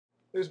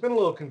There's been a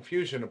little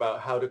confusion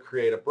about how to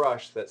create a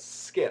brush that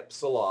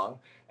skips along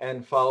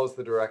and follows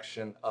the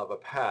direction of a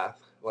path,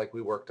 like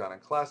we worked on in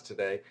class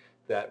today,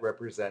 that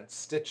represents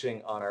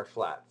stitching on our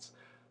flats.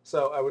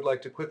 So I would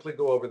like to quickly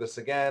go over this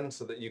again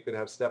so that you could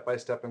have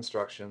step-by-step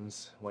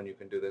instructions when you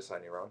can do this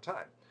on your own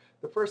time.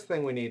 The first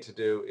thing we need to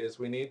do is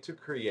we need to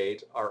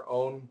create our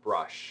own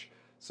brush.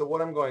 So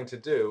what I'm going to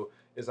do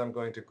is I'm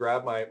going to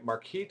grab my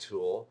marquee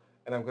tool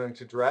and I'm going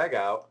to drag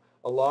out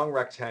a long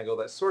rectangle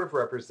that sort of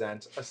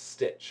represents a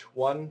stitch,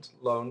 one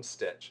lone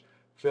stitch.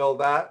 Fill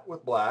that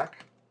with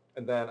black,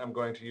 and then I'm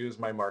going to use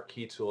my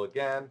marquee tool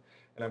again,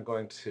 and I'm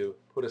going to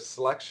put a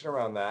selection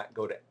around that,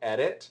 go to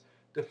Edit,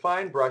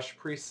 Define Brush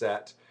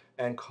Preset,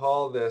 and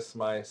call this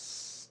my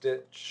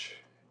stitching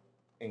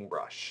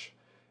brush,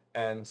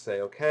 and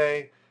say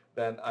OK.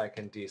 Then I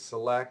can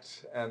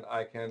deselect, and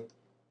I can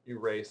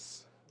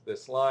erase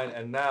this line,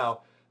 and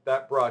now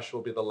that brush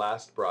will be the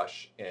last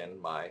brush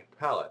in my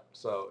palette.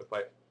 So if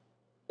I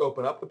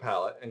open up the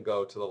palette and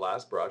go to the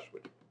last brush,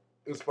 which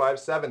is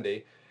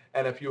 570.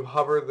 And if you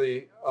hover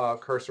the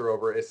cursor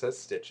over it, it says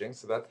stitching.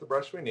 So that's the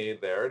brush we need.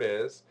 There it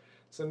is.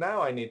 So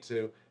now I need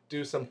to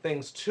do some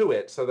things to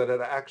it so that it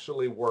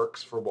actually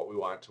works for what we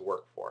want it to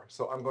work for.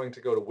 So I'm going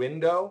to go to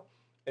Window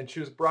and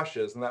choose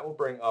Brushes, and that will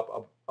bring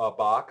up a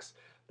box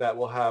that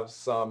will have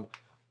some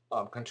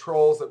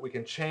controls that we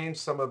can change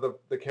some of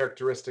the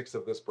characteristics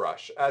of this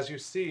brush. As you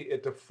see,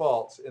 it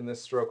defaults in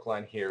this stroke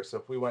line here. So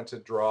if we went to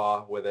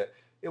draw with it,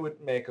 it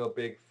would make a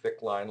big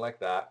thick line like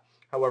that.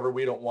 However,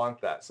 we don't want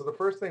that. So the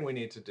first thing we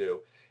need to do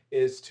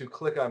is to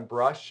click on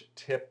brush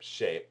tip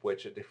shape,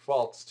 which it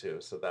defaults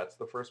to. So that's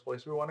the first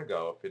place we want to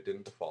go if it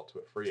didn't default to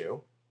it for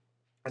you.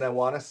 And I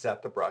want to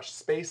set the brush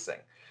spacing.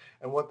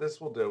 And what this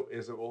will do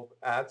is it will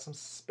add some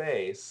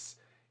space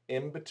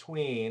in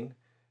between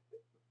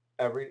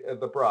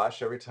the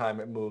brush every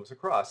time it moves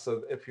across.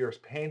 So if you're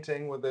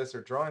painting with this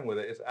or drawing with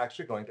it, it's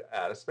actually going to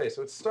add a space.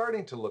 So it's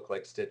starting to look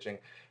like stitching.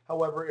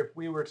 However, if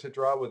we were to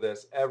draw with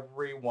this,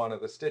 every one of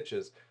the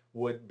stitches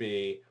would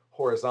be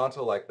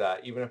horizontal like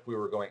that, even if we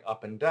were going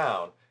up and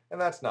down.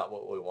 And that's not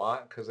what we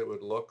want, because it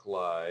would look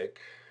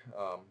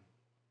um,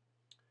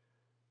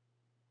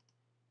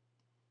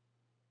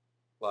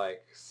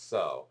 like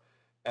so.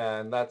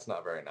 And that's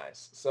not very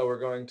nice. So we're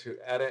going to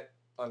edit,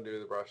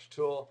 undo the brush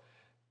tool.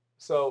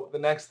 So the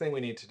next thing we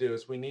need to do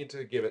is we need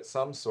to give it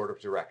some sort of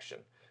direction.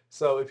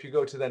 So if you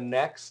go to the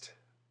next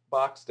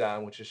box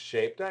down, which is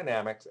Shape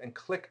Dynamics, and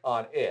click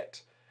on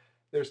it,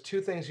 there's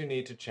two things you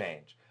need to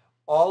change.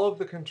 All of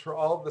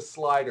the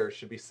sliders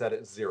should be set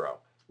at 0.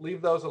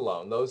 Leave those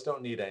alone. Those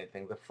don't need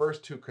anything. The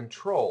first two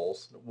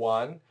controls,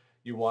 one,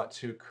 you want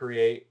to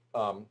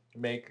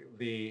make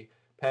the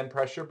pen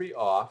pressure be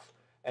off,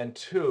 and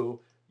two,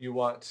 you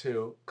want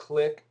to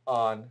click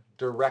on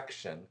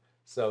direction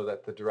so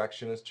that the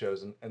direction is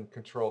chosen, and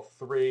control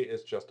 3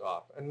 is just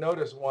off. And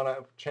notice when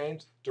I've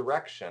changed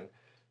direction,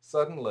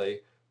 suddenly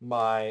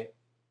my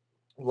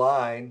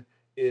line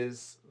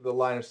the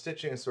line of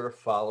stitching is sort of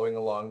following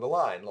along the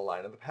line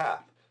of the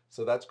path.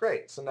 So that's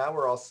great. So now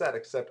we're all set,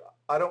 except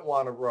I don't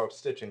want a row of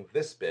stitching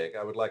this big.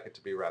 I would like it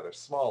to be rather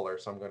smaller.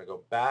 So I'm going to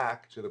go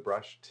back to the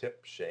brush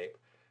tip shape,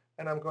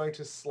 and I'm going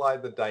to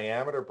slide the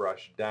diameter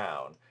brush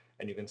down.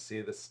 And you can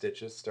see the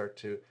stitches start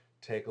to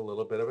take a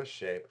little bit of a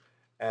shape.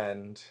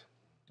 And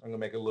I'm going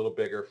to make it a little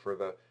bigger for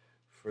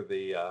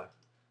the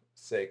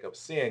sake of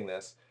seeing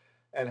this.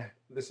 And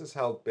this is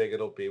how big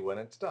it'll be when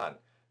it's done.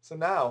 So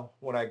now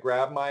when I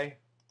grab my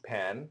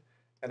pen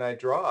and I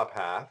draw a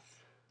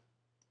path,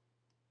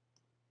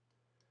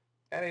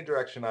 any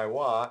direction I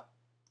want,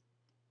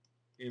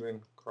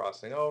 even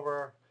crossing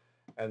over,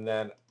 and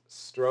then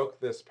stroke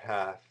this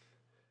path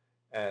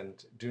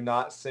and do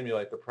not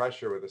simulate the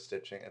pressure with the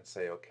stitching and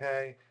say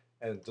OK,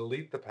 and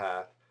delete the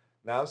path.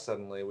 Now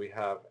suddenly we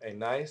have a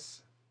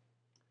nice,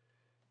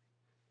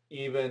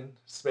 even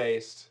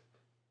spaced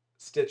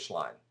stitch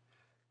line.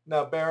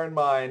 Now bear in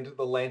mind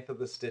the length of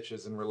the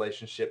stitches in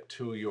relationship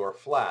to your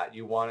flat.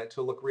 You want it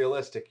to look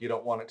realistic. You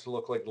don't want it to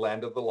look like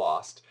Land of the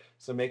Lost.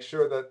 So make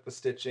sure that the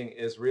stitching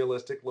is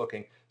realistic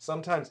looking.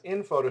 Sometimes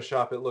in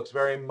Photoshop it looks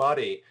very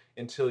muddy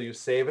until you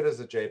save it as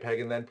a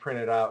JPEG and then print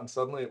it out, and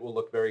suddenly it will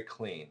look very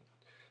clean.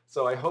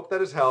 So I hope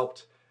that has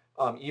helped.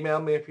 Email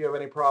me if you have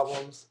any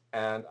problems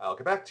and I'll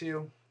get back to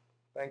you.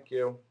 Thank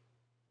you.